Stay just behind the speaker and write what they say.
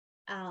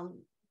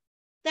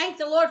thank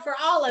the Lord for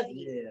all of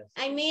you.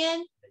 Yes.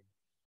 Amen.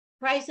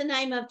 Praise the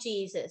name of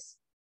Jesus.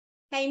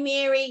 Hey,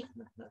 Mary.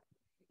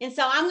 And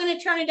so I'm going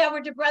to turn it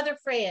over to Brother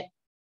Fred.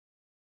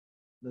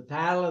 The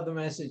title of the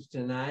message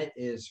tonight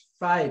is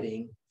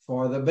Fighting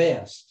for the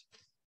Best.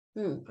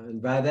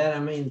 And by that, I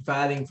mean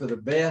fighting for the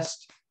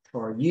best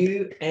for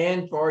you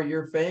and for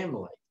your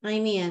family.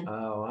 Amen.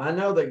 I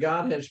know that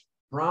God has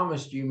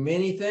promised you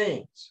many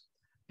things.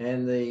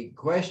 And the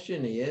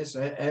question is,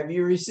 have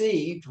you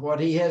received what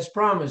he has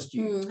promised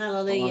you?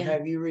 Hallelujah. Or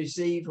have you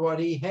received what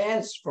he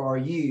has for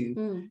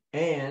you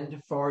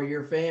and for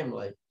your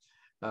family?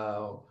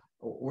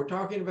 We're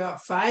talking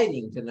about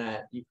fighting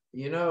tonight.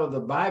 You know, the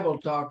Bible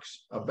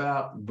talks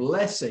about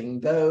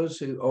blessing those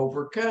who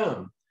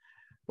overcome.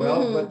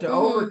 Well, but to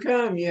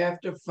overcome, you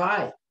have to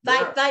fight.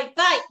 Fight.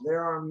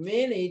 There are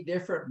many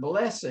different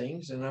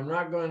blessings, and I'm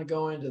not going to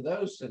go into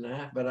those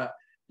tonight, but I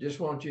just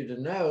want you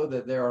to know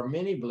that there are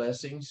many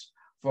blessings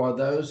for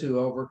those who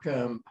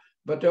overcome.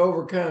 But to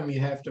overcome, you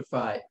have to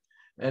fight.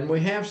 And we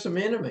have some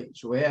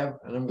enemies.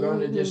 And I'm going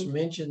to just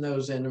mention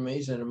those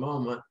enemies in a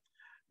moment.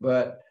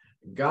 But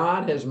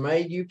God has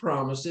made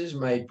promises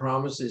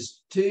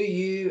to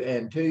you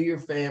and to your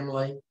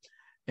family.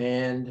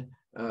 And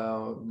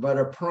but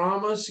a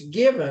promise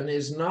given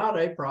is not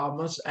a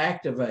promise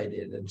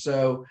activated. And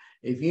so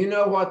if you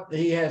know what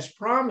he has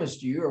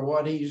promised you or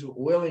what he's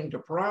willing to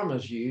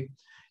promise you,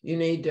 you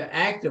need to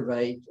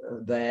activate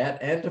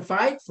that and to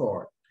fight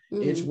for it.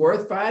 It's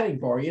worth fighting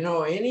for. You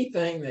know,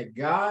 anything that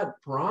God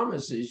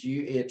promises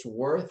you, it's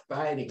worth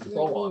fighting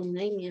for.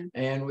 Amen.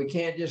 And we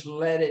can't just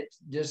let it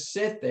just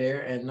sit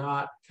there and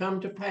not come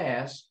to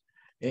pass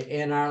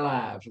in our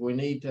lives. We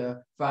need to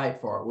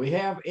fight for it. We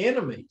have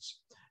enemies,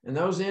 and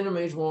those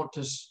enemies want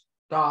to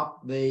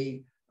stop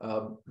the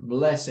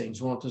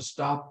blessings, want to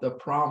stop the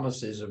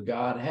promises of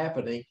God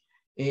happening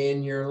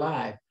in your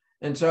life.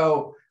 And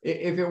so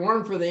if it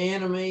weren't for the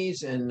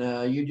enemies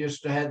and you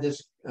just had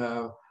this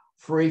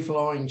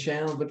free-flowing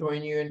channel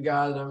between you and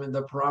God, I mean,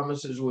 the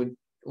promises would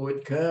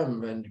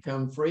come and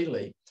come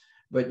freely.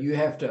 But you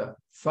have to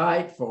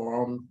fight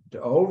for them,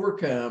 to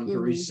overcome, to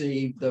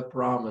receive the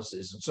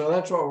promises. And so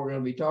that's what we're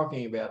going to be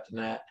talking about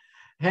tonight.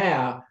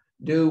 How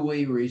do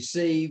we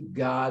receive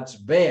God's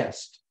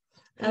best?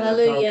 And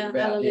Hallelujah.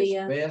 about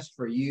Hallelujah. His best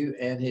for you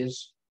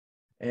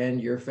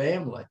and your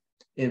family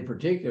in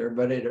particular,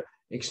 but it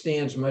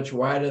extends much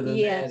wider than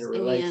that. It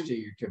relates to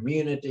your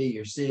community,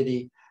 your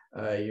city,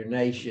 your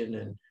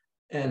nation,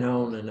 and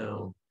on and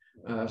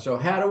on. So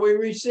how do we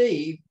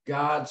receive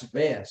God's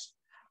best?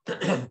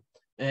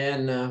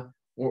 And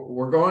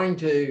we're going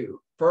to,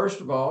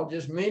 first of all,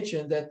 just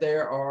mention that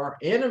there are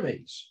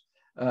enemies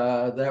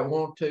that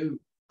want to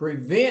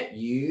prevent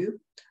you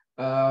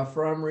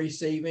from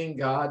receiving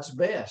God's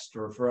best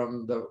or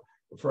from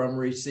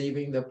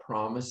receiving the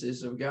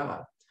promises of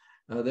God.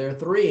 There are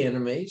three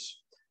enemies: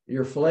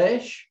 your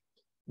flesh,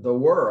 the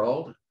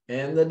world,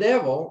 and the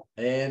devil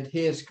and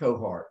his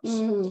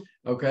cohorts.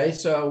 Okay,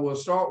 so we'll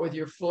start with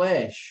your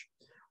flesh.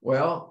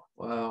 Well,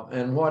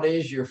 and what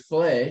is your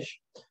flesh?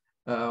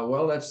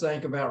 Well, let's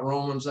think about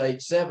Romans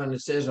 8:7.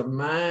 It says a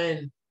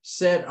mind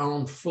set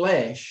on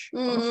flesh,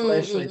 or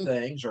fleshly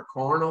things, or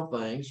carnal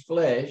things,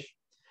 flesh,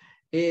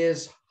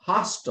 is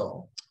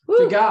hostile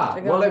to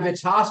God. Well, if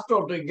it's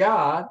hostile to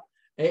God,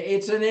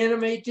 it's an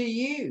enemy to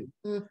you.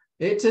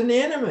 It's an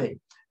enemy,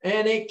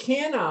 and it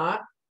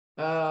cannot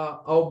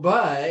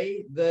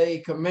obey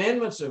the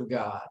commandments of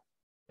God.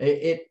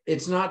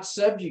 It's not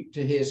subject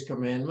to his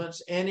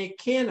commandments, and it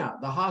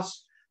cannot.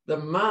 The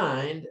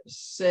mind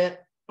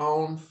set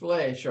on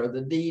flesh, or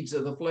the deeds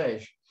of the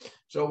flesh.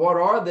 So what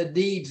are the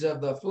deeds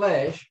of the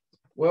flesh?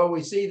 Well,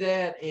 we see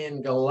that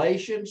in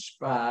Galatians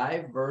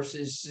 5,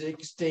 verses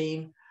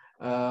 16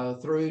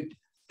 through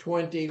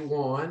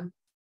 21.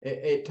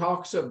 It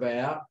talks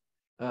about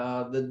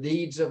the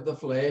deeds of the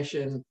flesh,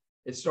 and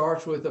it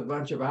starts with a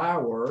bunch of I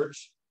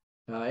words: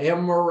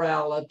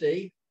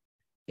 immorality,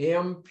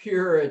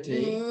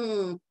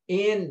 impurity,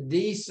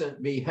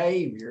 indecent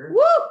behavior,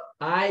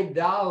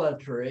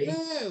 idolatry,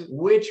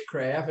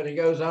 witchcraft, and it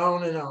goes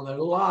on and on. There's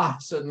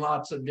lots and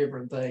lots of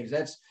different things.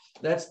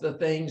 That's the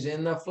things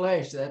in the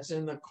flesh. That's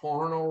in the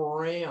carnal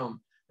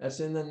realm. That's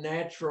in the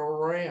natural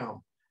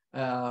realm.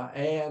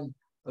 And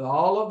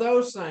all of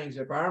those things,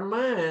 if our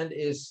mind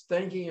is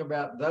thinking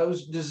about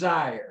those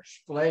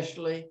desires,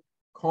 fleshly,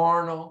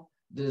 carnal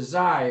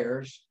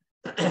desires,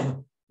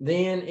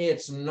 then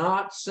it's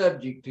not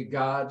subject to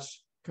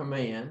God's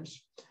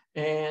commands,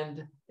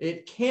 and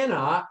it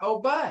cannot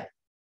obey.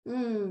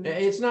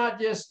 It's not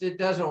just it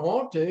doesn't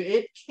want to,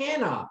 it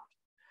cannot.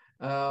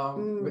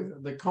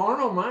 The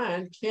carnal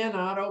mind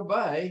cannot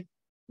obey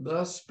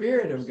the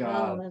Spirit of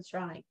God. Oh, that's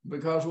right.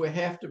 Because we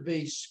have to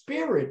be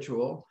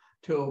spiritual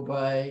to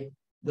obey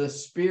the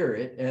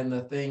Spirit and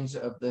the things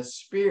of the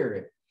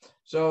Spirit.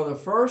 So the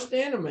first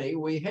enemy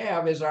we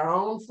have is our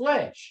own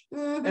flesh.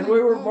 And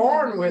we were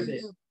born with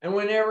it, and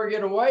we never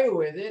get away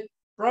with it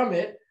from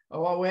it.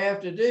 What we have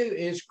to do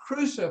is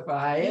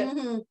crucify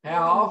it.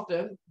 How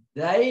often?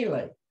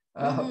 Daily.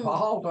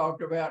 Paul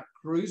talked about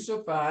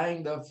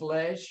crucifying the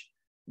flesh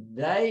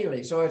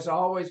daily. So it's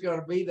always going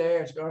to be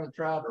there. It's going to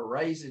try to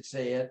raise its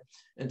head.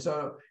 And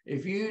so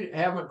if you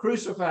haven't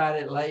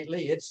crucified it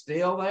lately, it's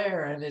still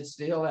there and it's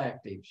still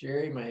active.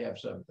 Sherry may have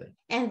something.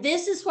 And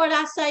this is what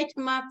I say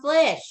to my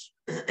flesh.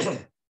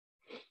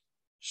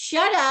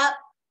 Shut up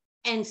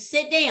and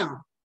sit down.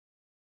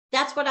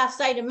 That's what I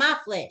say to my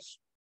flesh.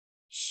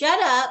 Shut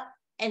up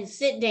and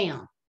sit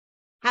down.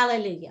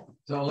 Hallelujah.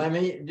 So let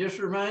me just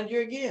remind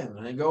you again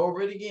and go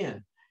over it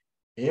again.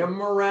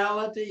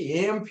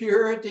 Immorality,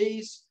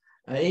 impurities,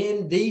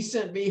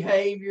 indecent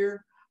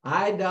behavior,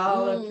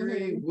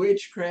 idolatry,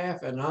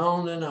 witchcraft, and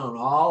on and on.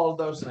 All of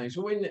those things.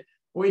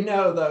 We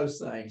know those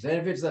things.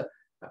 And if it's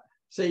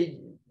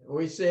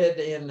we said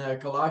in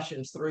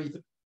Colossians 3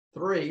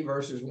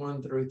 verses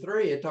 1 through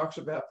 3, it talks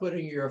about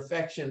putting your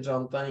affections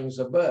on things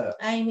above.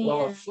 Amen.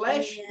 Well, a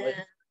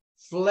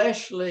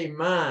fleshly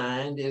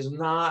mind is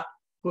not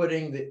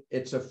putting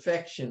its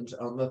affections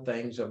on the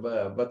things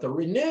above, but the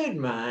renewed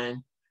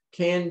mind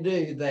can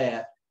do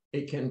that.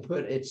 It can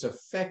put its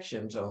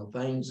affections on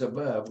things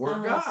above, where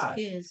God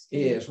is,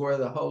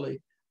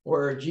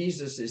 where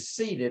Jesus is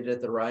seated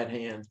at the right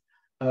hand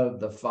of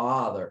the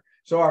Father.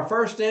 So our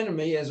first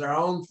enemy is our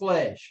own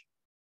flesh,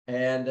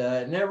 and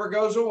it never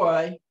goes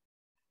away.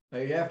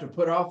 You have to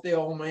put off the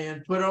old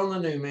man, put on the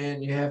new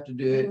man. You have to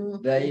do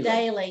it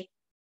daily.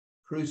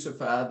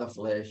 Crucify the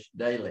flesh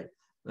daily.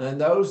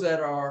 And those that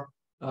are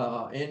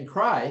in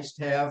Christ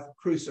have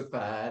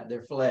crucified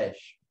their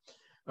flesh.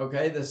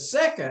 Okay, the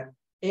second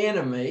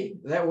enemy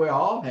that we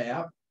all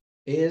have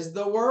is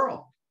the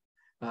world.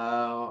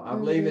 I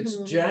believe it's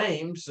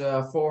James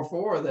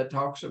 4:4 that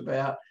talks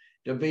about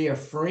to be a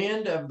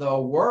friend of the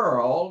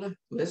world.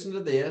 Listen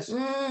to this,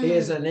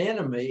 is an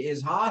enemy,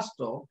 is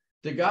hostile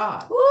to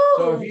God.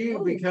 So if you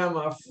become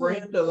a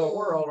friend of the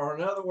world, or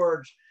in other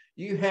words,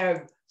 you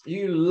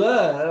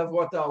love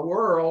what the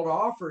world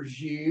offers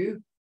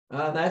you,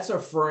 that's a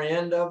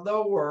friend of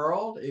the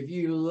world. If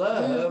you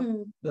love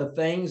the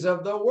things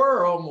of the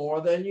world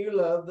more than you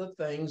love the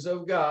things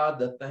of God,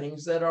 the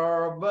things that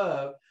are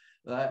above,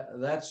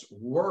 that's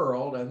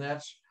world, and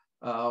that's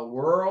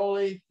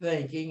worldly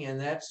thinking, and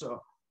that's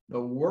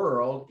the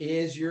world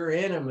is your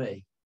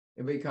enemy,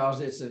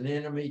 because it's an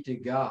enemy to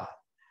God.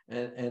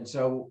 And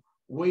so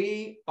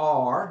we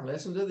are,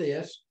 listen to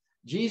this,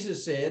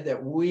 Jesus said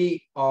that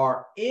we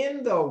are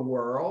in the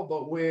world,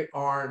 but we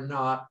are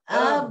not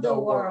of the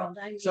world.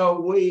 So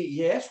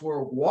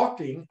we're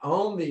walking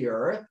on the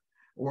earth,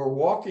 we're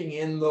walking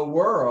in the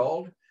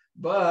world,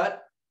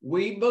 but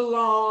we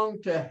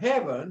belong to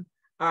heaven.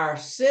 Our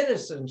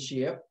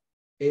citizenship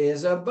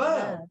is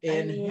above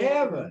in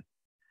heaven.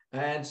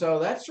 And so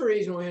that's the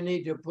reason we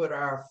need to put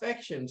our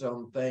affections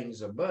on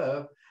things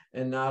above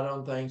and not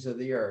on things of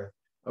the earth.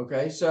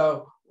 Okay,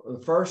 so the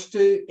first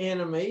two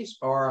enemies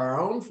are our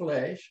own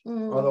flesh,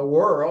 or the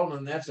world,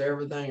 and that's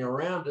everything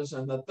around us.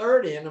 And the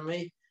third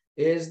enemy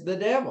is the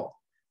devil.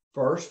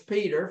 1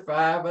 Peter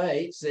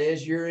 5:8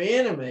 says your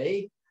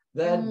enemy,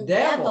 the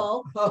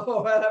devil. Oh,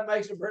 well, that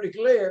makes it pretty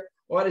clear.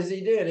 What is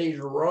he doing? He's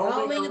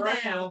roaming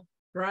around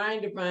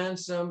trying to find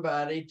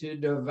somebody to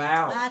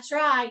devour. That's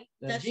right.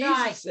 Now,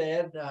 Jesus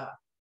said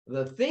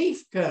the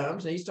thief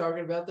comes, and he's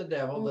talking about the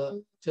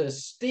devil, to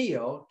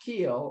steal,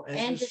 kill,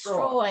 and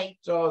destroy.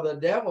 So the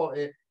devil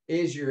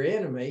is your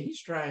enemy.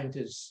 He's trying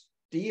to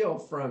steal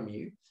from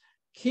you,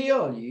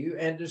 kill you,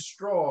 and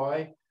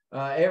destroy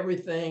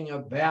everything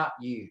about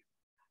you.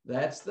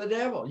 That's the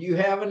devil. You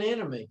have an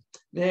enemy.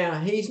 Now,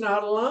 he's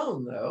not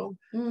alone, though.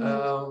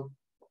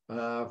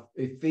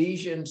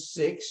 Ephesians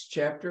 6,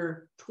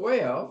 chapter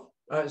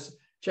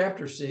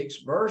 6,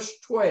 verse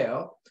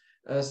 12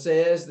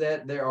 says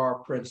that there are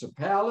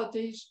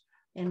principalities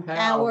and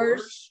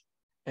powers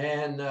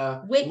and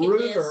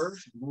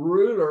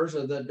rulers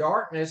of the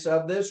darkness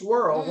of this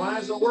world. Why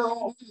is the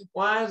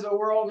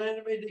world an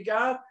enemy to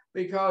God?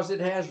 Because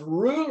it has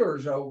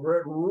rulers over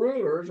it,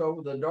 rulers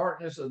over the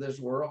darkness of this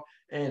world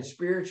and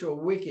spiritual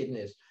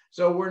wickedness.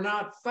 So we're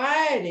not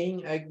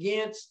fighting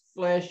against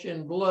flesh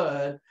and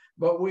blood,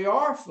 but we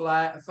are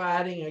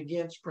fighting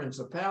against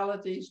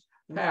principalities,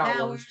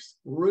 powers,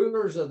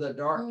 rulers of the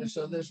darkness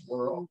of this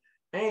world,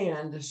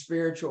 and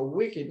spiritual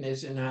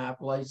wickedness in high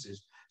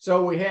places.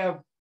 So we have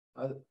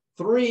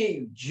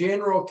three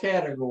general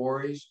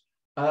categories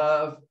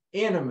of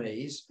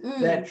enemies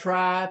that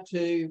try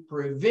to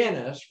prevent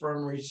us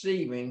from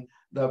receiving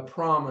the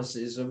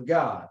promises of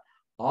God.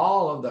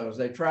 All of those,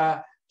 they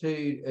try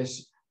to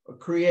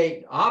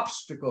create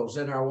obstacles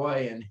in our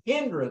way and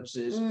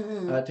hindrances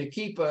to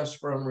keep us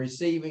from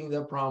receiving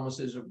the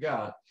promises of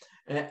God.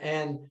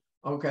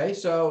 Okay,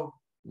 so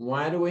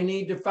why do we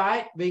need to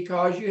fight?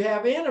 Because you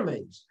have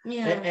enemies.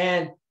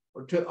 And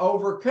to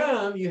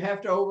overcome, you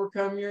have to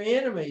overcome your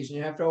enemies, and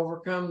you have to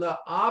overcome the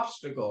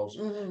obstacles.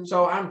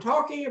 So I'm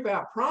talking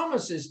about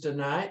promises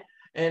tonight,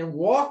 and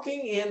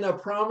walking in the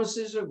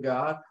promises of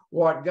God,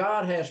 what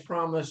God has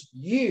promised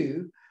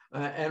you.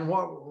 And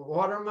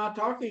what am I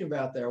talking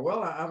about there?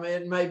 Well, I mean,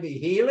 it may be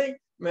healing,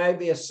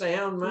 maybe a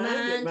sound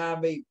mind. It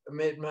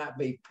might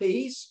be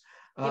peace.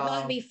 It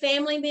might be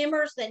family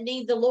members that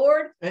need the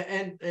Lord.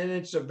 And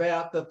it's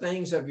about the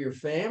things of your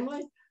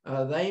family.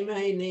 They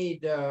may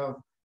need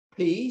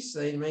peace.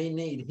 They may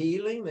need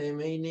healing. They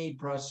may need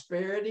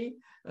prosperity.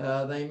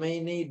 They may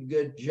need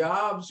good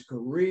jobs,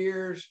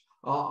 careers,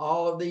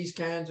 all of these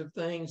kinds of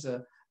things.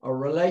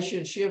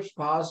 Relationships,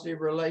 positive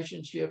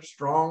relationships,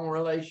 strong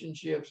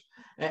relationships.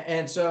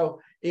 And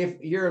so if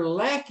you're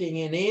lacking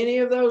in any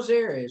of those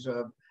areas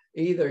of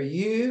either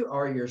you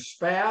or your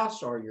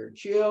spouse or your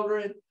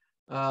children,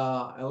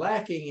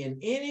 lacking in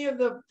any of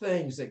the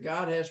things that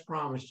God has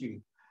promised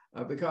you,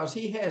 because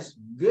he has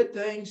good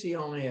things. He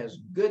only has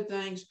good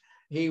things.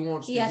 He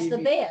wants to give you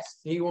the best.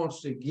 He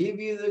wants to give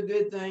you the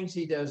good things.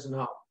 He does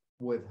not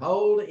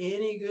withhold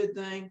any good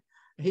thing.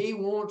 He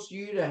wants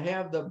you to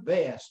have the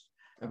best,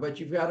 but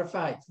you've got to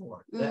fight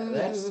for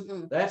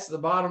it. That's the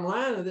bottom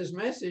line of this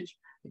message.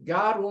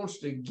 God wants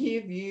to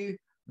give you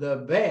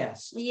the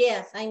best.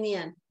 Yes,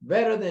 amen.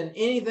 Better than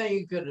anything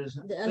you could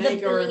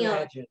think or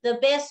imagine. The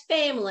best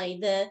family,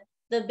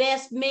 the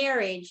best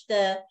marriage,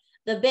 the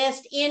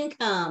best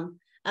income,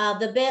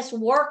 the best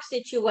work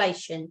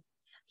situation.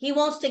 He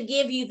wants to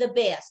give you the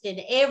best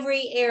in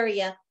every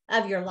area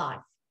of your life.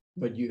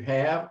 But you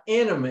have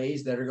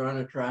enemies that are going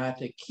to try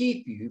to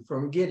keep you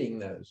from getting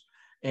those.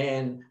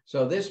 And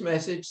so this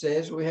message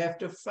says we have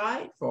to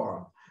fight for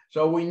them.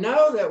 So we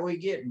know that we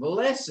get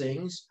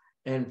blessings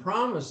and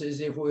promises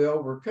if we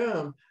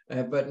overcome.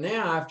 But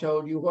now I've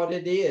told you what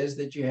it is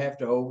that you have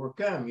to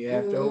overcome. You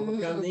have to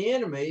overcome the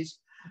enemies.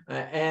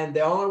 And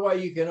the only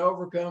way you can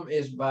overcome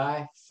is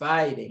by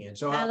fighting. And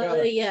so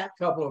Hallelujah. I've got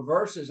a couple of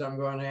verses I'm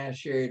going to ask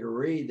Sherry to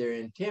read there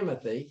in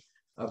Timothy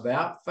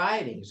about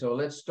fighting. So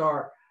let's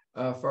start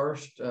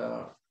first.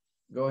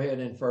 Go ahead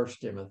in 1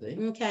 Timothy.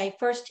 Okay,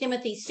 1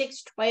 Timothy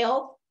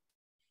 6:12.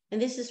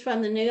 And this is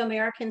from the New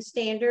American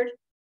Standard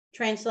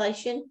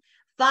Translation.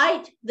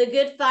 Fight the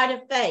good fight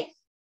of faith.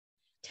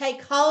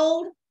 Take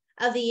hold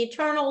of the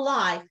eternal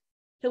life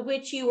to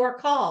which you were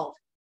called,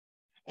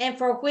 and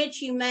for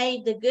which you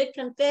made the good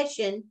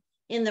confession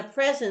in the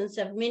presence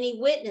of many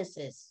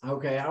witnesses.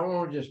 Okay, I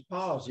want to just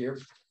pause here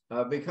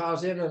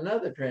because in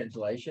another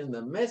translation,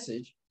 the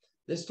Message,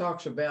 this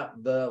talks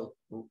about the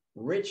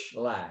rich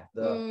life,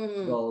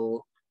 the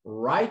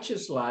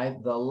righteous life,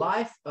 the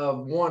life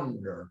of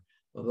wonder,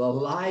 the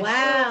life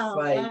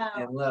of faith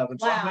and love.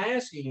 And so I'm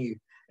asking you,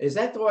 is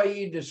that the way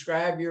you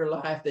describe your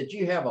life, that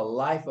you have a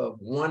life of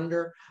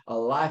wonder, a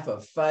life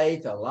of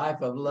faith, a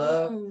life of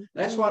love?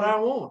 That's what I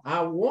want.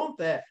 I want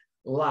that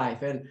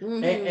life.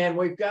 And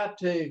we've got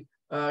to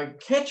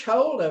catch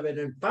hold of it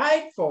and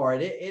fight for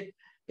it.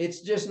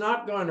 It's just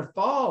not going to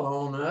fall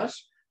on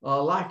us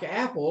like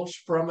apples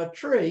from a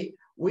tree.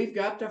 We've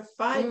got to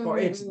fight for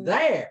it. It's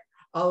there.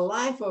 A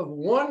life of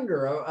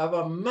wonder, of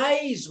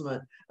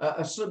amazement,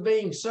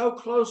 being so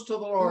close to the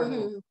Lord,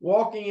 and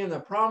walking in the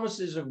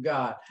promises of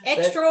God.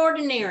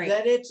 Extraordinary.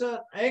 That it's an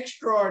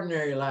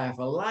extraordinary life,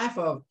 a life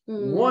of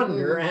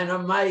wonder and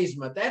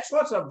amazement. That's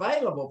what's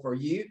available for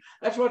you.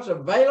 That's what's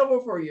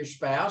available for your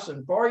spouse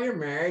and for your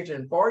marriage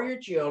and for your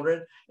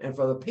children and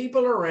for the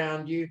people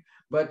around you.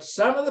 But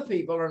some of the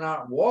people are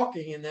not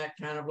walking in that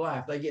kind of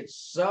life. They get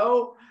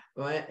so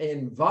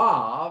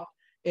involved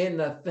in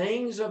the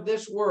things of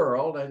this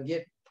world and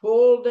get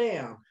pulled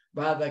down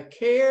by the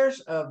cares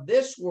of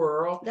this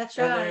world. That's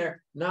right. And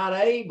they're not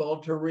able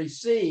to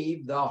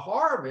receive the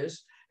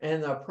harvest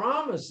and the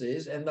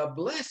promises and the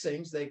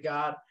blessings that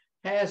God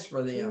has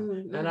for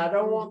them. And I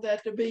don't want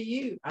that to be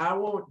you. I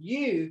want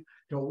you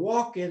to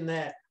walk in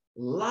that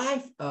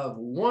life of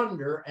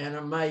wonder and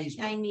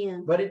amazement.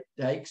 Amen. But it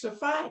takes a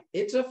fight.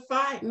 It's a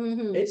fight.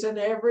 It's an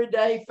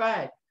everyday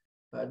fight.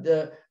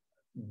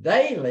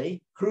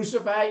 Daily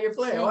crucify your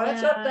flesh. Oh,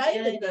 that's a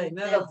daily thing.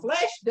 Now, the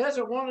flesh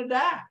doesn't want to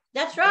die.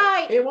 That's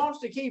right. It wants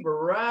to keep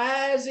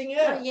rising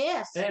up.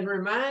 Yes. And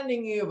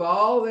reminding you of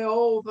all the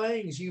old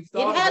things you've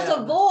thought about. It has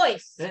a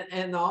voice.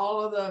 And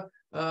all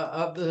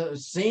of the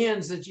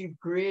sins that you've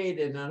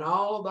created and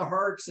all of the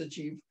hurts that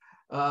you've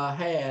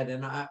had.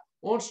 And I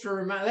wants to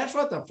remind, that's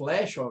what the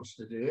flesh wants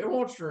to do. It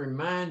wants to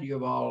remind you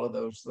of all of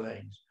those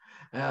things.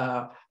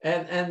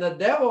 And the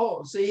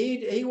devil, see,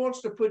 he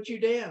wants to put you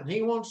down.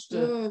 He wants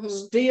to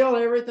steal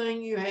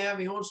everything you have.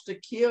 He wants to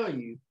kill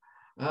you.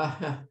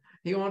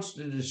 He wants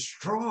to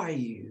destroy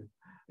you.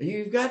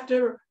 You've got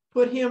to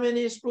put him in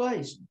his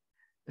place.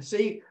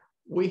 See,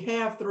 we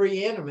have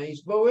three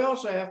enemies, but we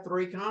also have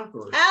three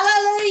conquerors.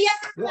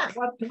 Hallelujah.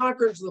 What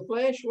conquers the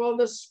flesh? Well,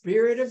 the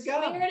Spirit of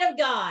God. Spirit of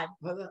God.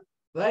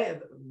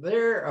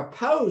 They're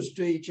opposed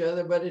to each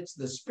other, but it's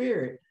the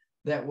Spirit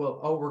that will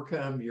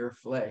overcome your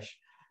flesh.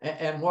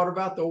 And what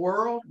about the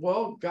world?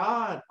 Well,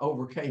 God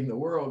overcame the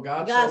world.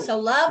 God so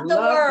loved the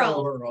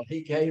world.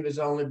 He gave his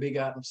only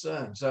begotten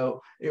Son.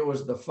 So it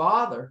was the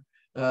Father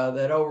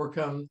that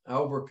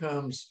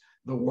overcomes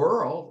the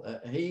world.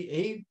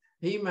 He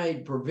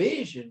made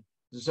provision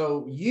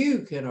so you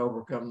can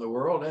overcome the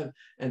world.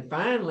 And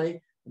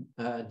finally,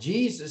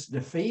 Jesus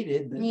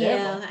defeated the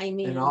devil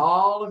and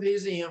all of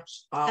his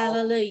imps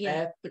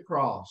at the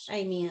cross.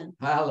 Amen.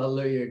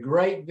 Hallelujah.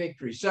 Great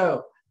victory.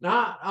 So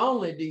not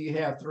only do you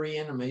have 3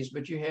 enemies,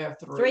 but you have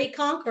three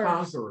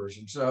conquerors.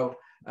 And so,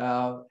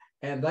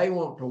 and they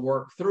want to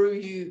work through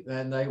you,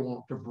 and they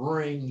want to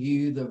bring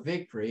you the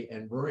victory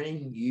and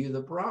bring you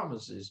the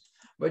promises.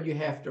 But you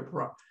have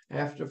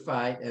to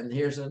fight. And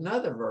here's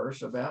another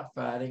verse about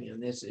fighting,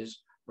 and this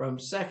is from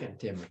 2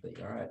 Timothy.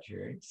 All right,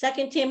 Sherry.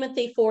 2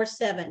 Timothy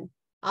 4:7,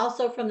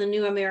 also from the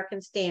New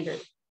American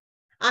Standard.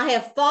 I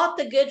have fought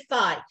the good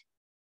fight.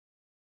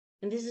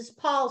 And this is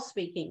Paul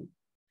speaking.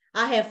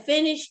 I have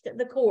finished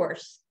the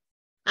course.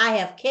 I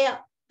have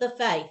kept the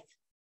faith.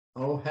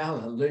 Oh,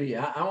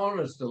 hallelujah. I want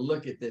us to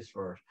look at this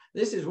verse.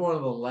 This is one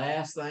of the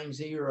last things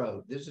he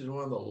wrote. This is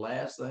one of the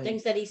last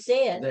things that he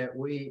said that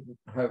we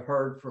have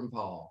heard from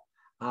Paul.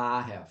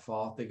 I have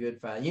fought the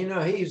good fight. You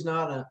know, he's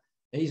not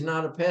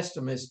a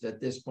pessimist at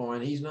this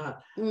point. He's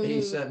not,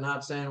 he's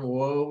not saying,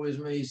 woe is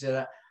me. He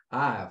said,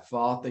 I have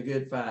fought the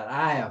good fight.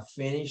 I have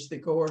finished the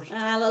course.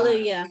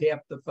 Hallelujah. I have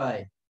kept the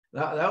faith.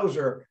 Those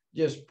are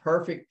just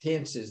perfect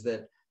tenses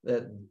that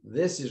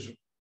this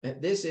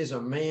is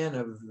a man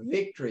of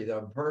victory,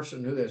 the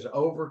person who has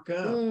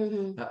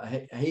overcome.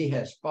 He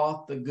has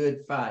fought the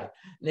good fight.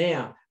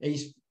 Now,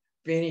 he's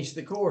finished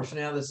the course.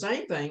 Now, the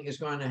same thing is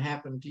going to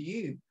happen to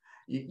you.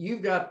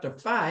 You've got to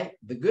fight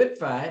the good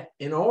fight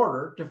in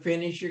order to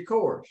finish your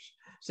course.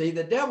 See,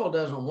 the devil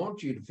doesn't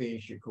want you to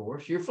finish your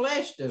course. Your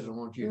flesh doesn't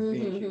want you to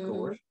finish your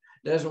course,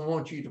 doesn't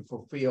want you to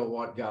fulfill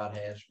what God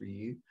has for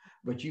you,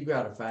 but you've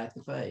got to fight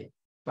the faith.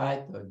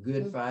 Fight the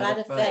good fight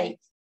of faith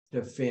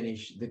to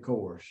finish the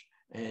course.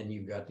 And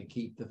you've got to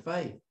keep the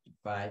faith,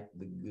 fight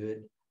the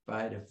good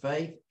fight of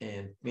faith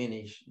and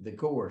finish the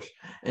course.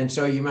 And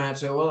so you might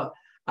say, well,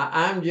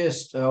 I'm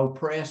just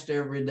oppressed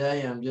every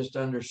day. I'm just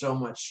under so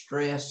much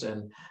stress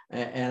and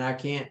I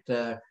can't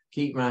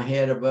keep my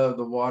head above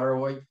the water.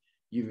 Well,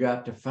 you've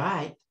got to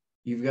fight.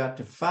 You've got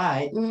to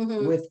fight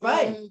with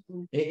faith.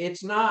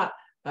 It's not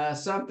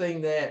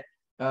something that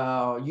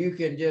you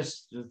can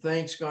just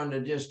think's going to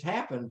just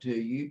happen to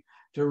you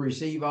to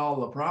receive all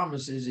the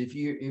promises if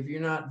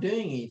you're not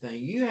doing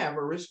anything. You have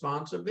a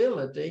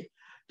responsibility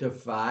to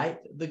fight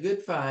the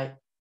good fight,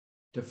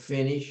 to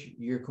finish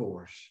your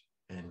course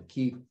and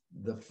keep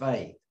the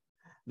faith.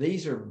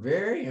 These are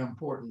very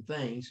important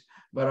things,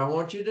 but I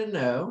want you to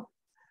know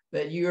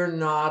that you're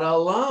not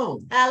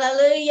alone.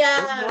 Hallelujah.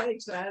 Isn't that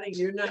exciting?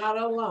 You're not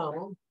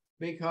alone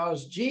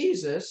because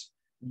Jesus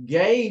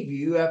gave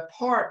you a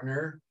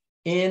partner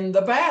in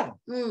the battle.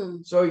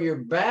 So your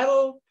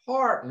battle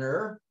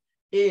partner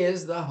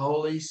is the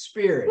Holy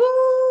Spirit.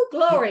 Woo,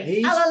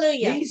 glory.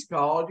 Hallelujah. He's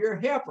called your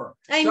helper.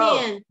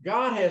 Amen. So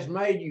God has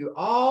made you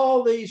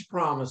all these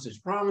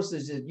promises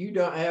that you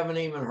haven't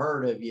even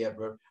heard of yet,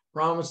 but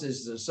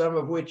promises, some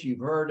of which you've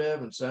heard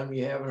of and some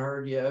you haven't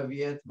heard of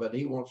yet, but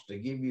he wants to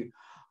give you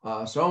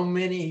so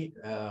many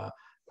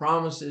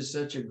promises,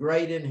 such a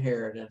great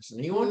inheritance.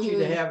 And he wants you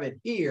to have it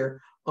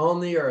here on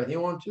the earth. He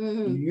wants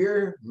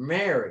your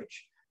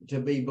marriage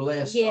to be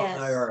blessed on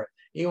the earth.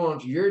 He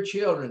wants your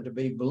children to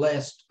be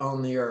blessed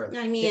on the earth.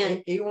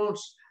 Amen. He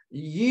wants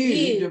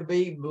you to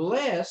be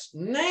blessed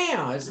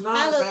now. It's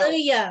not about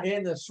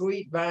in the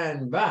sweet by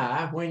and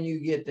by when you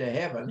get to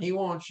heaven. He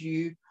wants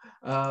you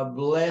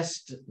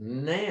blessed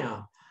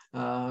now.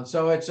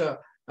 So it's a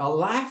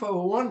life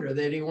of wonder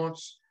that he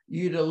wants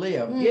you to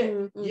live.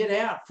 Get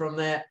out from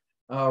that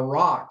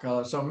rock.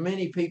 So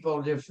many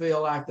people just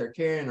feel like they're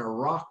carrying a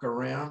rock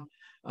around,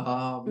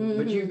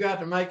 but you've got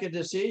to make a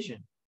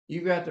decision.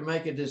 You've got to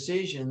make a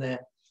decision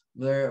that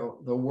the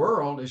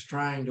world is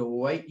trying to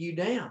weight you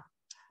down.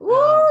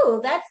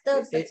 Woo,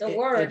 that's a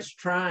word. It's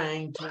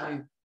trying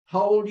to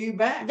hold you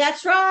back.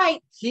 That's right.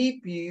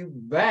 Keep you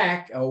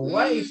back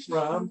away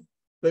from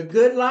the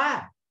good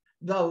life.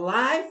 The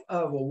life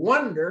of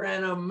wonder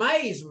and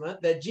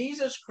amazement that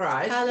Jesus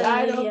Christ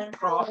died on the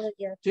cross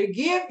to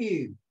give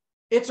you.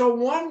 It's a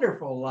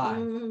wonderful life.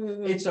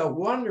 It's a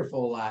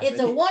wonderful life. It's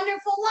a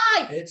wonderful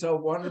life. It's a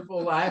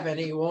wonderful life, and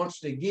he wants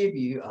to give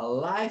you a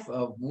life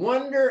of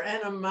wonder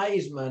and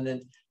amazement,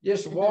 and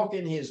just walk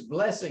in his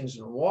blessings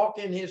and walk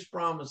in his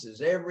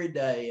promises every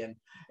day. And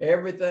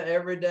everything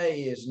every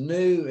day is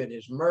new, and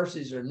his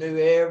mercies are new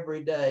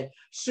every day.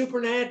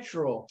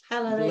 Supernatural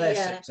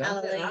blessings.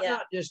 I'm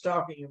not just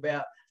talking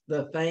about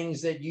the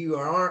things that you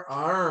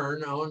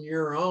earn on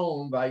your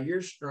own by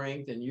your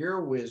strength and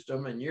your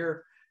wisdom and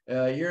your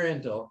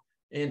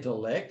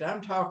intellect.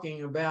 I'm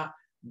talking about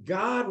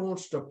God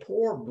wants to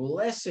pour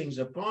blessings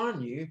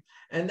upon you,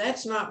 and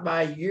that's not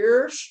by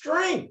your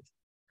strength.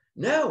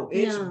 No,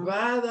 it's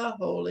by the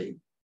Holy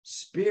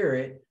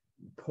Spirit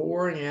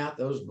pouring out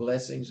those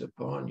blessings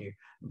upon you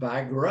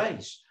by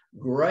grace.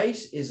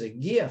 Grace is a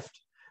gift.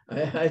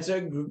 It's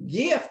a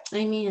gift.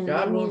 Amen.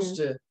 God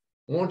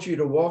wants you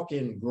to walk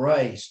in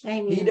grace.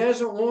 Amen. He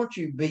doesn't want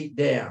you beat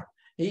down.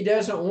 He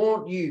doesn't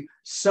want you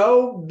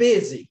so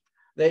busy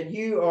that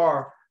you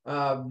are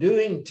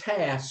doing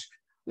tasks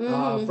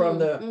from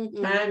the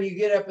time you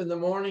get up in the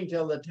morning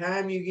till the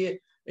time you get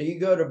You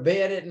go to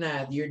bed at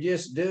night. You're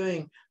just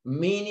doing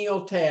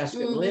menial tasks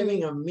and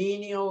living a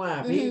menial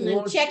life. He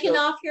wants checking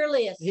off your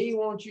list. He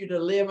wants you to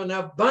live an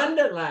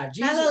abundant life.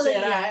 Jesus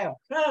said, I have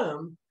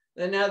come.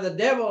 And now the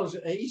devil's,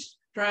 he's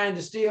trying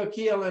to steal,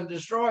 kill, and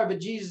destroy.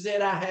 But Jesus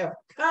said, I have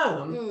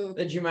come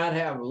that you might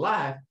have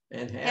life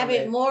and have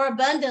it more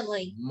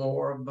abundantly.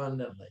 More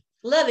abundantly.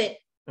 Love it.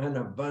 An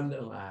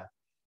abundant life.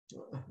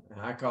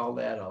 I call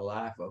that a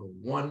life of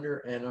wonder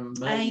and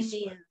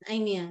amazement.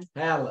 Amen.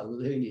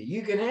 Hallelujah.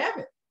 You can have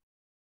it.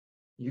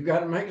 You got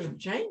to make some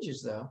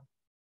changes, though.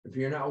 If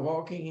you're not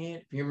walking in,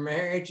 if your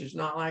marriage is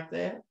not like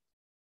that,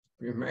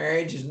 if your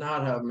marriage is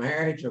not a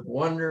marriage of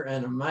wonder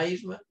and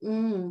amazement,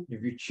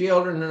 if your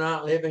children are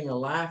not living a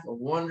life of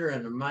wonder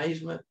and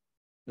amazement,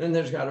 then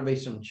there's got to be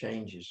some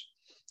changes.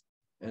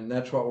 And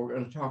that's what we're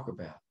going to talk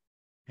about.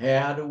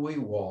 How do we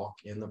walk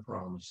in the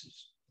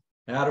promises?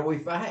 How do we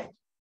fight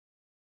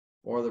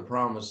for the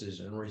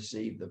promises and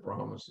receive the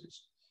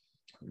promises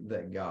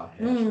that God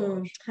has for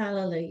us?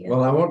 Hallelujah.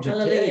 Well, I want to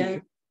tell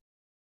you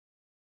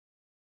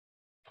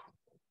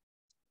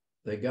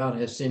that God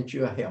has sent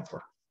you a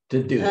helper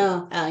to do it.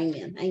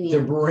 Amen.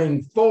 To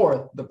bring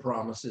forth the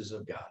promises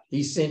of God.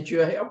 He sent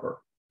you a helper.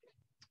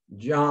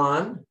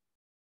 John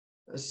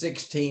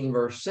 16,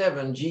 verse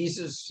 7,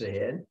 Jesus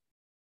said,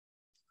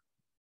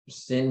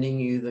 sending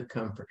you the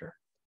Comforter.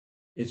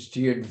 It's to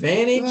your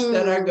advantage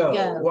that I go.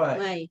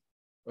 Why?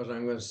 Because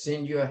I'm going to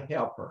send you a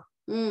helper.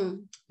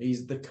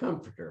 He's the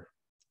Comforter.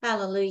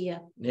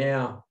 Hallelujah.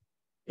 Now,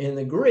 in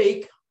the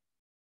Greek,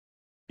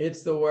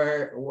 it's the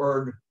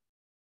word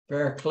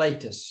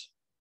Parakletos.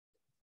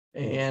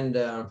 And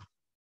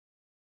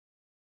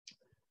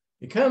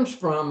it comes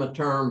from a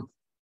term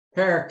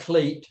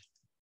paraclete,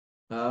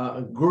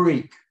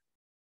 Greek.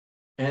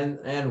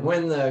 And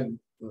when the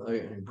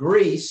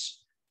Greece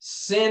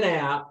sent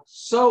out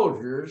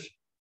soldiers,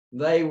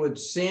 they would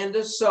send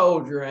a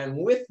soldier, and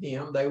with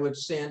him they would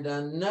send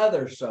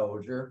another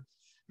soldier,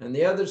 and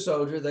the other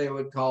soldier they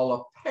would call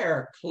a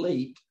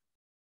paraclete,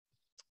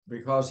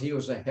 because he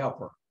was a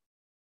helper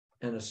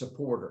and a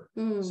supporter.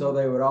 So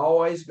they would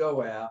always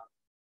go out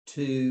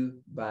 2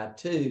 by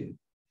 2.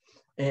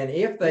 And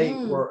if they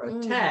were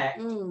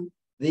attacked,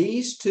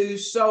 these 2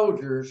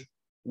 soldiers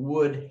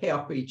would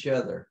help each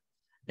other,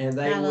 and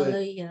they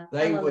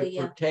would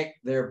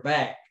protect their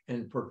back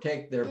and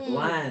protect their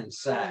blind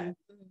side.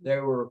 They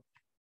were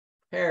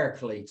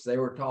paracletes. They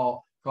were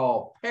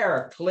called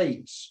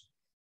paracletes.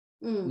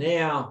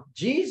 Now,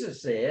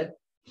 Jesus said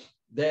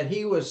that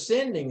he was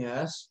sending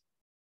us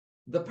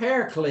the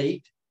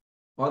paraclete,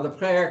 or the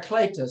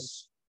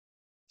Parakletos,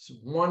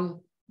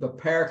 the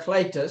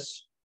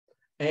Parakletos,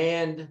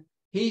 and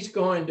he's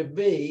going to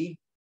be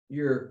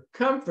your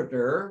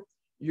comforter,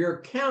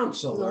 your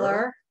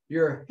counselor,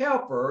 your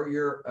helper,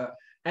 your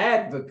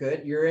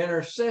advocate, your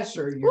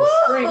intercessor, your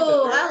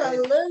strengthener,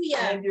 hallelujah,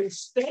 and your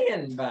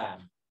standby.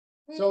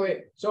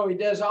 So he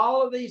does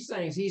all of these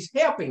things. He's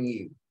helping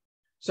you.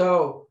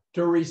 So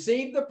to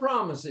receive the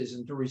promises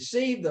and to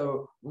receive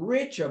the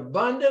rich,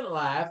 abundant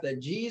life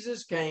that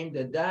Jesus came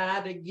to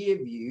die to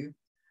give you,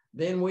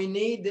 then we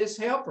need this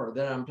helper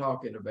that I'm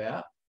talking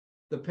about,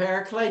 the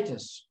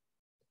Parakletos.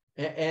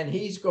 And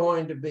he's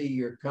going to be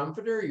your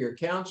comforter, your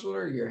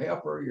counselor, your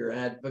helper, your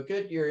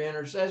advocate, your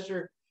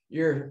intercessor,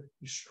 your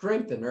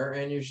strengthener,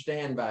 and your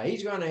standby.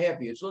 He's going to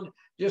help you. It's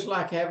just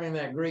like having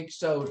that Greek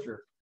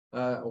soldier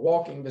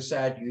walking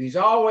beside you. He's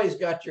always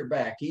got your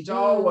back. He's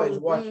always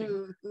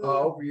watching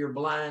over your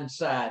blind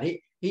side.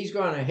 He's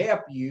going to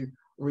help you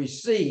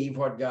receive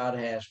what God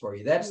has for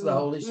you. That's the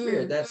Holy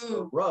Spirit. That's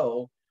the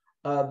role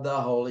of the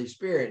Holy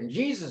Spirit. And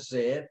Jesus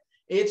said,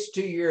 it's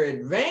to your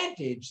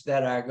advantage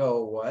that I go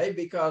away,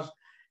 because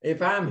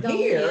if I'm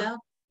here,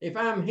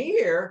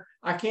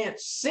 I can't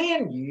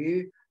send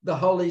you the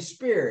Holy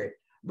Spirit.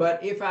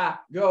 But if I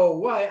go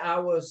away, I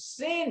will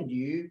send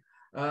you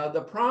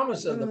the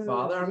promise of the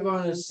Father. I'm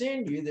going to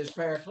send you this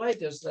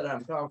Parakletos that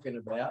I'm talking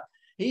about.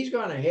 He's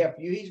going to help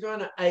you. He's going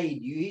to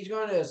aid you. He's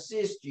going to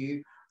assist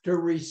you to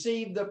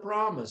receive the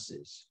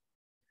promises.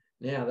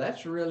 Now,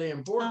 that's really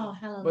important.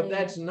 But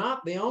that's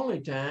not the only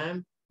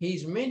time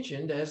he's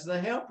mentioned as the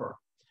helper.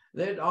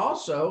 That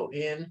also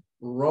in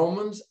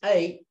Romans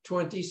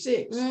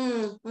 8:26.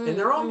 In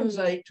the Romans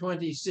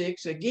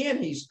 8:26, again,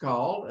 he's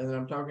called, and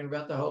I'm talking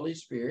about the Holy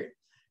Spirit,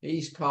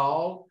 he's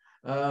called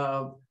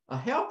a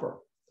helper.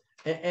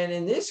 And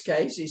in this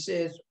case, he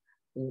says,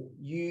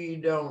 you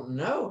don't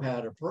know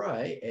how to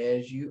pray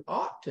as you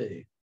ought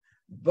to.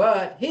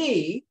 But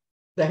he,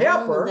 the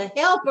helper,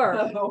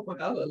 oh,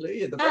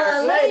 hallelujah, the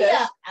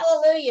Parakletos,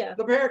 hallelujah,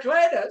 the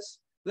Parakletos,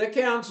 the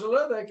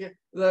counselor,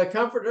 the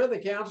comforter, the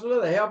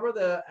counselor, the helper,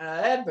 the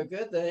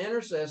advocate, the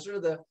intercessor,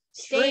 the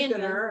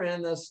strengthener,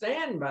 and the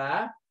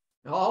standby,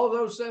 all of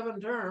those 7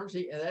 terms,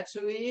 that's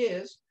who he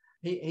is.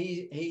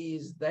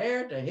 He's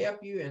there to help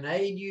you and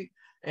aid you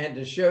and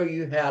to show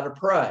you how to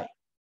pray.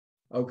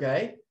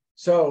 Okay?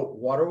 So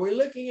what are we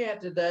looking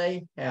at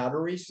today? How to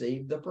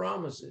receive the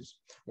promises.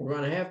 We're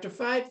going to have to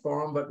fight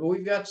for them, but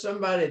we've got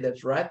somebody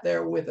that's right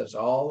there with us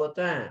all the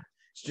time.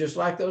 It's just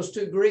like those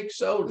 2 Greek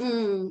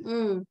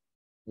soldiers.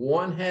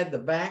 one had the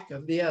back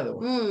of the other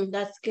one.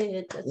 That's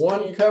good. That's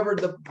one good. covered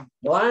the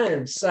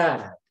blind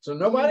side, so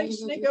nobody can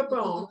sneak up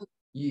on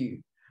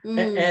you.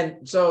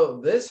 And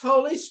so this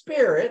Holy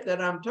Spirit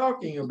that I'm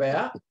talking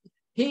about,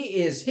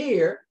 he is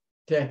here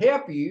to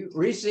help you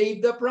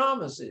receive the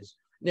promises.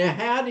 Now,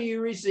 how do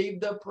you receive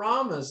the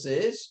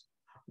promises?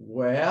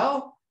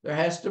 Well, there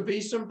has to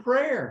be some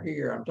prayer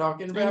here. I'm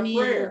talking about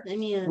prayer.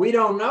 Amen. We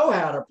don't know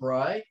how to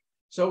pray,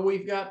 so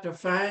we've got to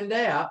find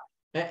out.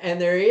 And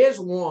there is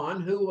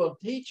one who will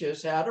teach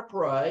us how to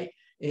pray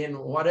in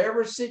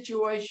whatever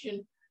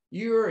situation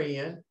you're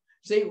in.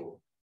 See,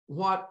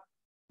 what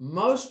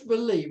most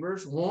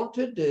believers want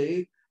to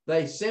do,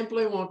 they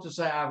simply want to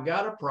say, I've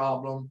got a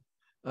problem.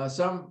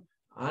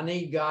 I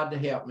need God to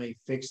help me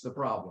fix the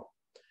problem.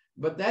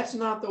 But that's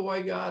not the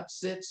way God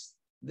sets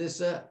this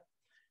up.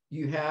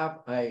 You have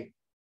a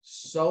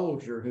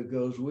soldier who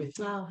goes with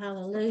you. Oh,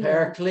 hallelujah.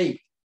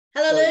 Paraclete.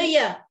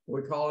 Hallelujah.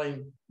 So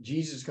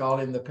Jesus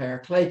called him the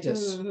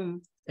Paracletus.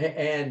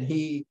 And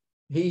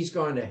he's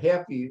going to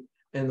help you.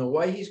 And the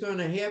way he's going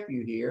to help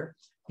you here,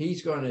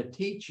 he's going to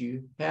teach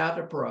you how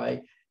to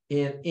pray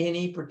in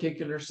any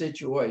particular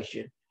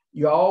situation.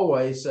 You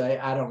always say,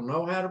 I don't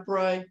know how to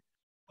pray.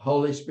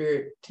 Holy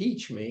Spirit,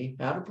 teach me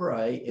how to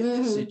pray in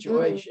this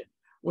situation.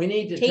 We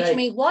need to teach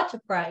me what to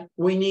pray.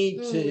 We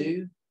need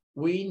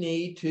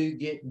to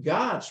get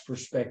God's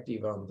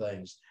perspective on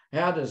things.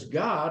 How does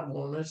God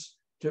want us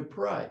to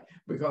pray?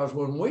 Because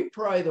when we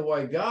pray the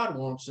way God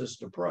wants us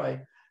to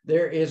pray,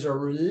 there is a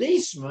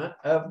releasement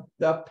of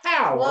the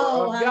power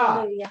of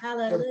God.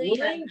 Hallelujah. To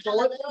bring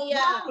forth the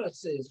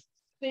promises.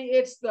 See,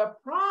 it's the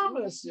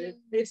promises,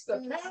 it's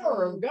the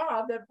power of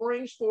God that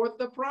brings forth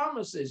the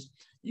promises.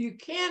 You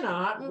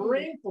cannot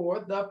bring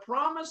forth the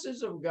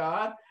promises of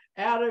God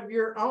out of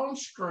your own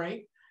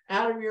strength,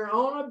 out of your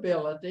own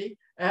ability,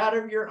 out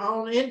of your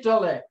own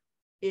intellect.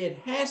 It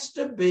has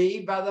to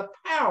be by the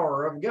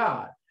power of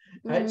God.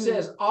 It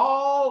says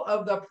all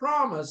of the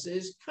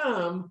promises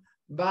come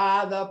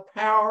by the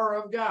power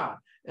of God.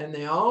 And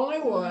the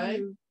only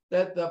way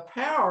that the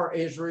power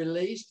is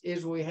released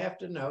is we have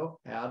to know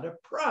how to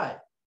pray.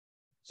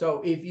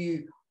 So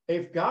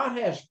if God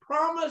has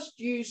promised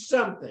you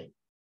something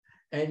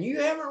and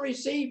you haven't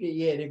received it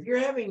yet, if you're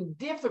having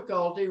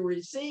difficulty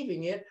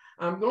receiving it,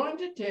 I'm going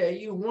to tell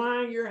you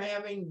why you're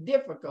having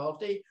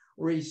difficulty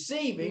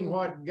receiving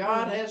what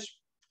God has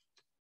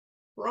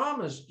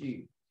promised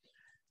you.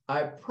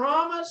 A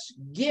promise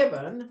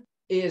given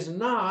is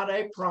not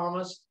a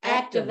promise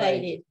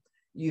activated.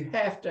 You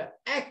have to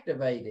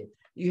activate it.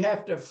 You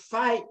have to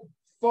fight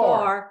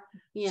for.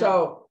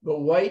 So the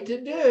way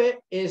to do it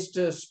is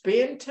to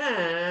spend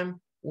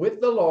time with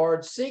the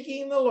Lord,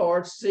 seeking the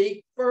Lord.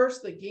 Seek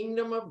first the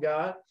kingdom of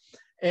God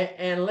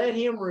and let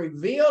him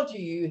reveal to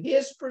you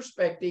his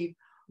perspective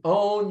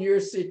on your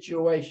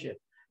situation.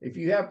 If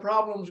you have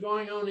problems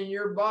going on in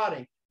your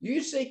body,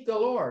 you seek the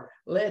Lord.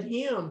 Let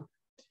him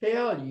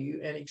tell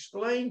you and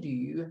explain to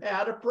you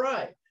how to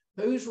pray.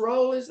 Whose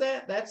role is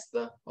that? That's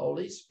the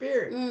Holy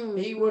Spirit.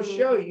 He will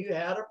show you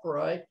how to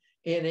pray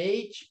in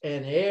each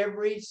and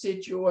every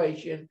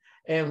situation.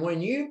 And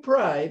when you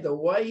pray the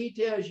way he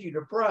tells you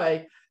to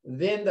pray,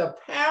 then the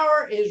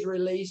power is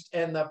released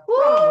and the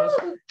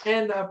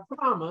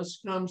promise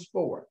comes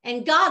forth.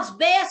 And God's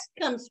best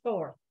comes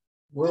forth.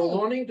 We're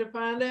wanting to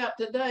find out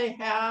today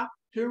how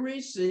to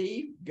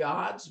receive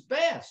God's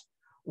best.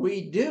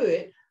 We do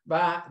it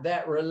by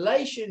that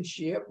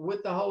relationship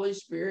with the Holy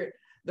Spirit,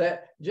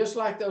 that just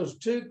like those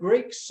two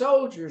Greek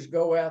soldiers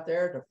go out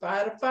there to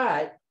fight a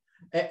fight,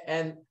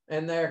 and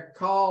they're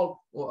called,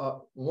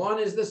 one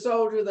is the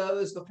soldier, the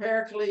other is the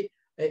paraclete.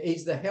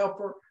 He's the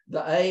helper,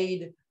 the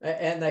aid,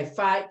 and they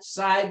fight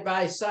side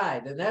by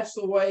side. And that's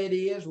the way it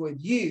is with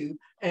you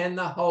and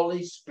the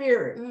Holy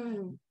Spirit.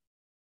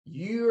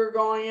 You are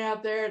going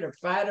out there to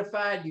fight a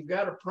fight. You've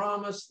got a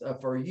promise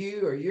for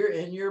you, or you're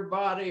in your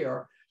body,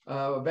 or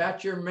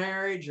about your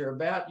marriage, or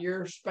about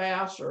your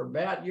spouse, or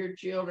about your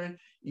children.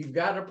 You've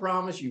got a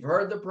promise. You've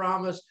heard the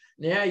promise.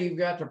 Now you've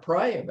got to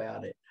pray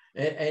about it.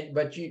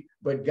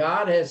 But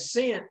God has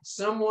sent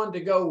someone to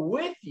go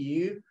with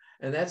you,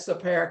 and that's the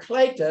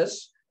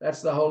Paracletus.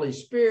 That's the Holy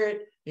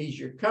Spirit. He's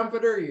your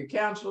comforter, your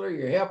counselor,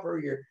 your helper,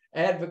 your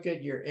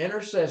advocate, your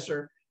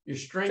intercessor, your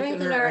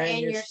strengthener, and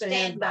your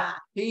standby.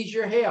 He's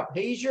your help.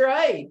 He's your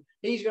aid.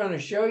 He's going to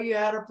show you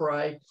how to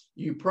pray.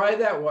 You pray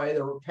that way,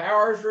 the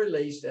power is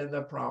released, and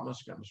the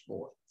promise comes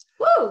forth.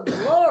 Woo,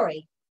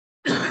 glory.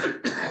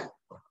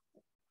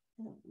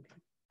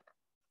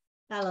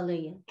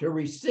 Hallelujah. To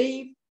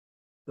receive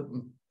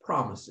the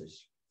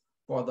promises,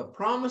 for the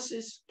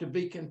promises to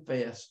be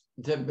confessed,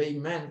 to be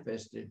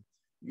manifested,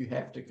 you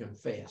have to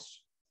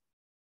confess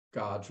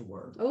God's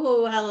word.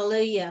 Oh,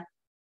 hallelujah.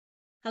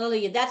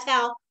 Hallelujah. That's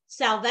how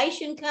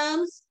salvation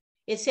comes.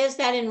 It says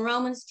that in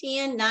Romans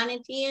 10, 9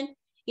 and 10.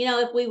 You know,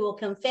 if we will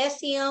confess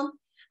him,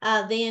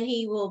 then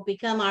he will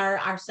become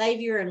our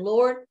Savior and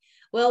Lord.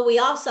 Well, we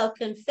also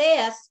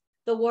confess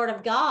the word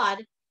of God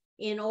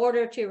in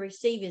order to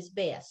receive his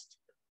best.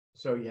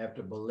 So you have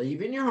to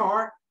believe in your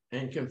heart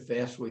and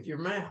confess with your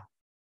mouth.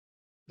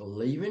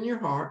 believe in your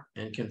heart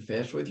and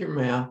confess with your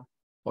mouth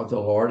what the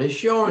Lord is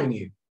showing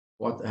you,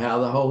 how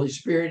the Holy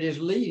Spirit is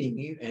leading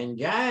you and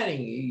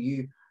guiding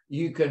you.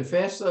 You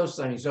confess those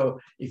things. So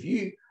if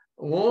you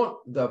want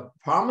the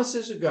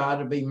promises of God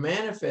to be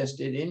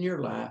manifested in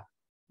your life,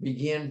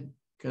 begin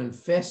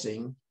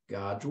confessing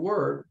God's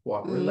word,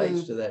 what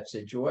relates to that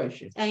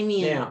situation.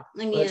 Amen. Now,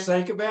 let's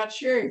think about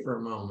Sherry for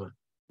a moment.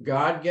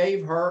 God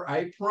gave her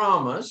a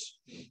promise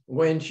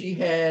when she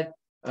had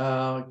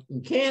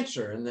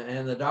cancer,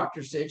 and the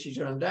doctor said she's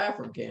going to die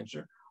from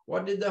cancer.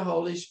 What did the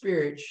Holy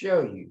Spirit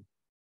show you?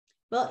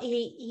 Well,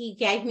 he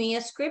gave me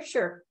a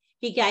scripture.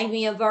 He gave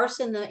me a verse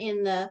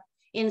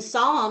in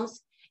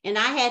Psalms, and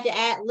I had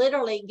to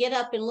literally get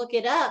up and look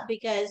it up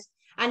because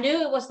I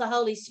knew it was the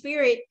Holy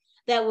Spirit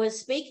that was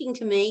speaking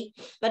to me,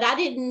 but I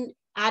didn't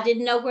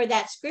know where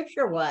that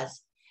scripture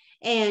was.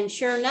 And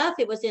sure enough,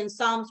 it was in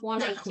Psalms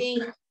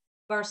 118,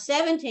 verse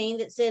 17,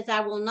 that says,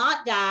 I will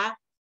not die,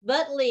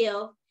 but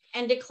live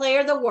and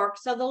declare the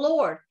works of the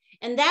Lord.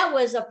 And that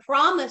was a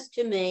promise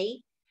to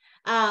me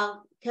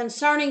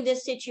concerning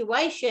this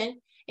situation.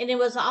 And it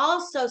was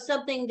also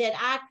something that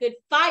I could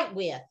fight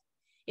with.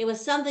 It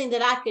was something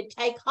that I could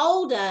take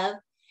hold of.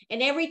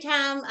 And every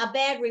time a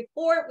bad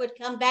report would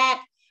come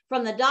back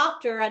from the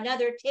doctor,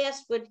 another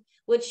test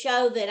would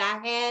show that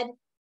I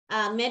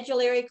had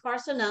medullary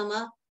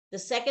carcinoma, the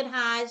second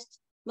highest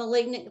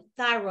malignant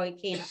thyroid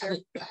cancer.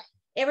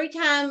 Every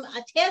time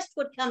a test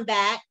would come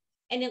back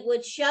and it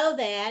would show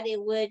that,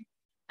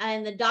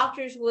 and the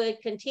doctors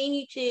would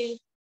continue to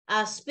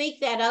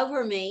speak that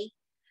over me,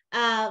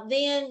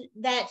 then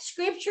that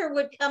scripture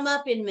would come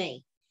up in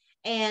me,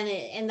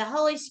 and the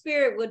Holy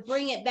Spirit would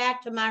bring it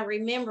back to my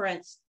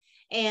remembrance,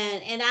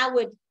 and I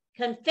would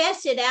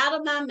confess it out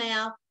of my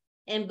mouth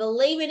and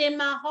believe it in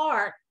my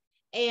heart,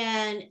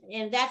 and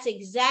that's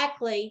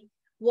exactly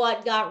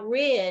what got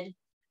rid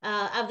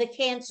of the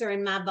cancer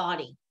in my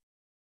body.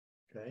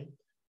 Okay.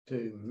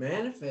 To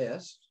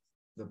manifest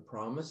the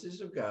promises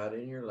of God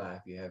in your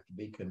life, you have to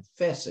be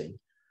confessing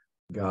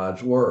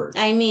God's word.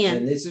 Amen.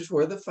 And this is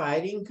where the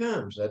fighting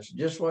comes. That's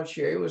just what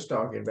Sherry was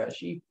talking about.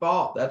 She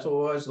fought. That's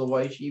always the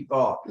way she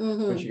fought.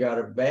 When she got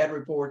a bad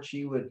report,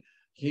 she would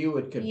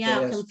confess.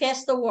 Yeah,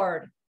 confess the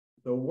word.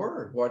 The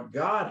word, what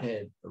God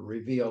had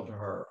revealed to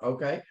her.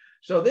 Okay.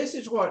 So this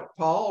is what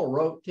Paul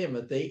wrote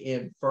Timothy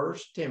in 1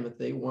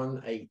 Timothy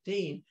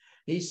 1:18.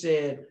 He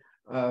said,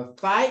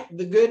 fight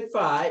the good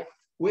fight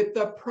with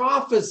the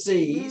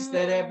prophecies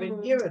that have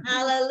been given.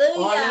 Hallelujah.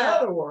 Or in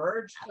other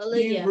words,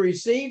 hallelujah, you've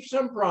received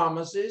some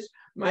promises.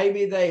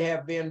 Maybe they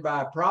have been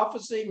by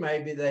prophecy.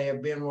 Maybe they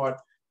have been what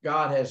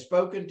God has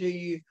spoken to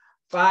you.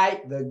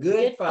 Fight the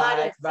good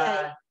fight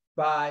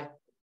by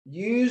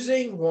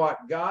using what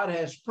God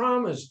has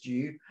promised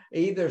you,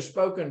 either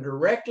spoken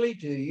directly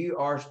to you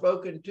or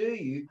spoken to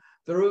you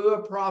through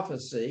a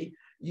prophecy.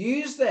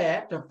 Use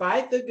that to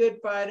fight the good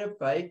fight of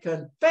faith.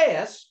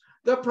 Confess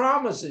the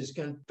promises.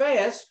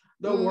 Confess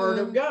the word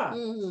of God.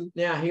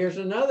 Now, here's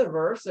another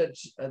verse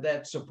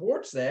that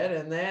supports that,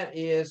 and that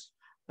is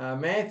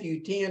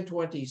Matthew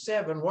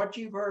 10:27. What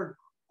you've heard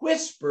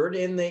whispered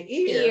in the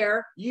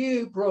ear,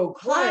 you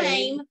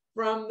proclaim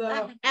from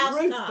the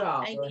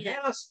rooftop or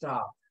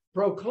housetop.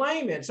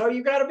 Proclaim it. So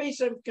you've got to be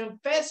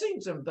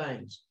confessing some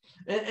things.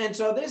 And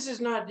so this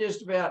is not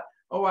just about,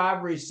 oh,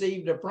 I've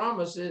received a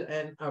promise,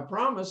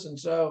 and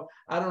so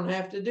I don't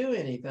have to do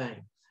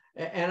anything.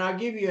 And I'll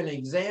give you an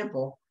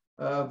example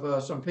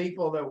of some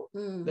people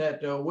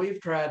that we've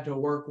tried to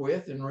work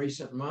with in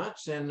recent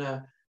months,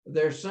 and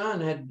their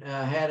son had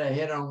had a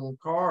head-on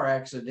car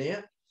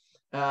accident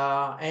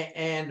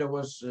and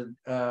was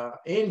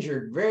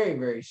injured very,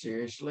 very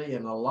seriously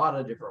in a lot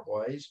of different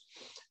ways.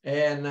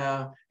 And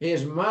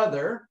his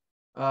mother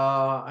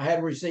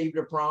had received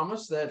a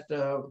promise that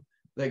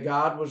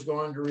God was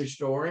going to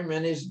restore him,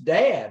 and his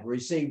dad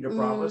received a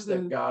promise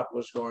that God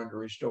was going to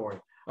restore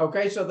him.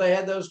 Okay, so they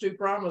had those two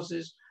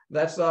promises.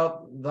 That's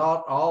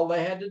thought all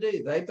they had to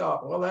do. They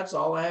thought, well, that's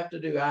all I have to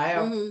do. I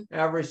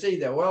have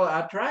received that. Well,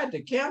 I tried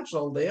to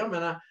counsel them,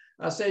 and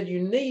I said, you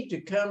need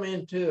to come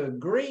into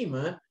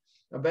agreement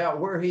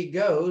about where he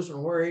goes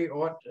and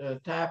what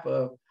type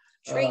of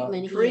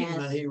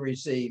treatment he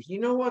receives. You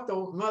know what the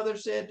mother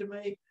said to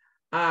me?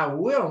 I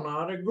will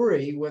not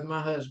agree with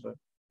my husband.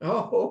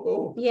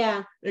 Oh,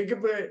 yeah.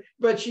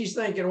 But she's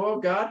thinking, well,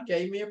 God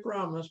gave me a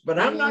promise, but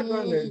I'm not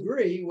going to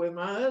agree with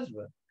my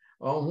husband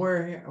on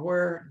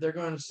where they're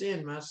going to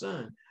send my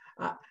son.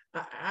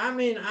 I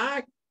mean,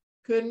 I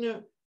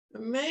couldn't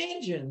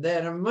imagine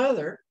that a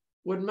mother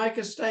would make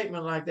a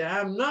statement like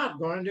that. I'm not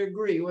going to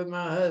agree with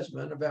my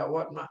husband about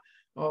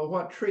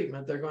what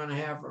treatment they're going to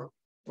have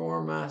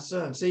for my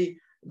son. See,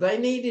 they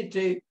needed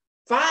to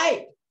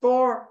fight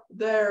for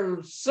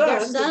their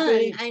son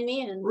to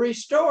be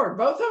restored.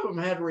 Both of them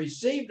had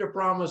received a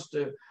promise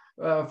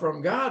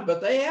from God,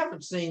 but they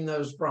haven't seen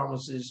those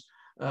promises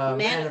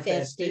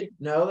manifested.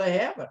 No, they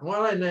haven't.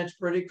 Well, and that's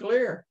pretty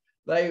clear.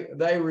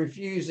 They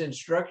refuse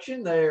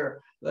instruction.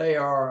 They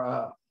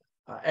are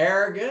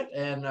arrogant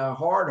and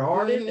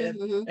hard-hearted,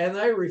 and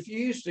they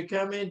refuse to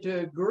come into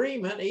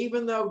agreement,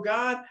 even though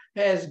God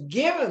has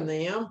given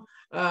them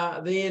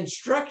the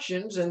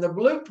instructions and the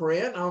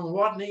blueprint on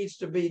what needs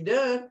to be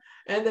done,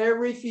 and they're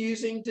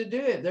refusing to do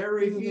it. They're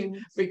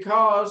refusing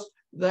because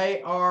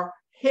they are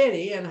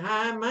heady and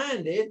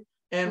high-minded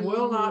and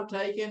will not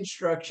take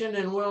instruction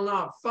and will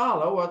not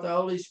follow what the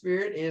Holy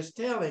Spirit is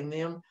telling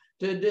them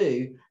to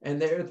do.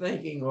 And they're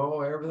thinking,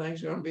 oh,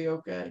 everything's going to be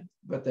okay.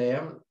 But they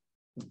haven't,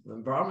 the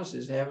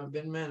promises haven't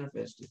been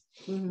manifested.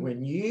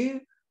 When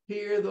you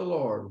hear the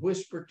Lord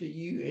whisper to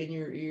you in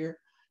your ear,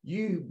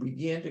 you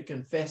begin to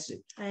confess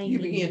it. Amen. You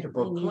begin to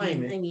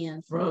proclaim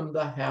it from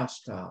the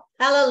housetop.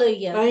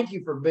 Hallelujah. Thank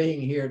you for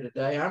being here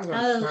today. I'm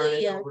going to turn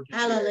it over to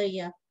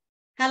Hallelujah.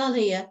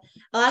 Hallelujah.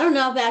 Well, I don't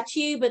know about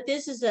you, but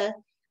this is a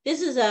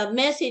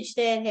message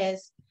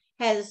that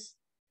has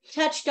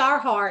touched our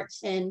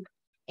hearts and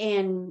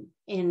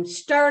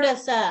stirred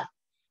us up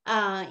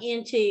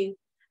into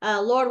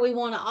Lord, we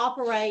want to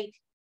operate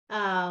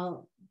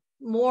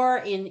more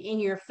in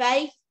your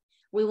faith.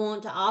 We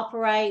want to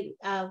operate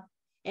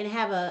and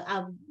have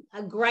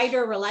a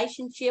greater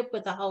relationship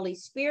with the Holy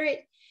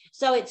Spirit.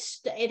 So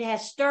it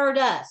has stirred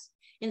us.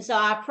 And so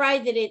I pray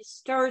that it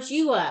stirs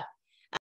you up